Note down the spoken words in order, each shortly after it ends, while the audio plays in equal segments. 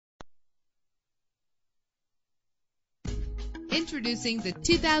Introducing the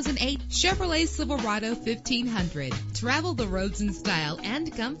 2008 Chevrolet Silverado 1500. Travel the roads in style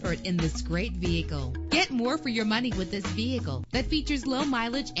and comfort in this great vehicle. Get more for your money with this vehicle that features low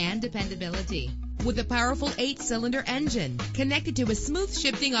mileage and dependability. With a powerful 8-cylinder engine connected to a smooth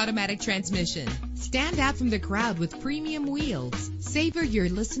shifting automatic transmission. Stand out from the crowd with premium wheels. Savor your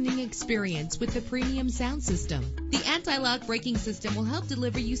listening experience with the premium sound system. The anti-lock braking system will help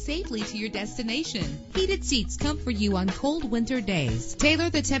deliver you safely to your destination. Heated seats comfort you on cold winter days.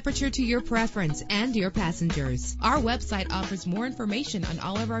 Tailor the temperature to your preference and your passengers. Our website offers more information on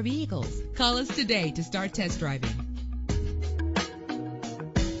all of our vehicles. Call us today to start test driving.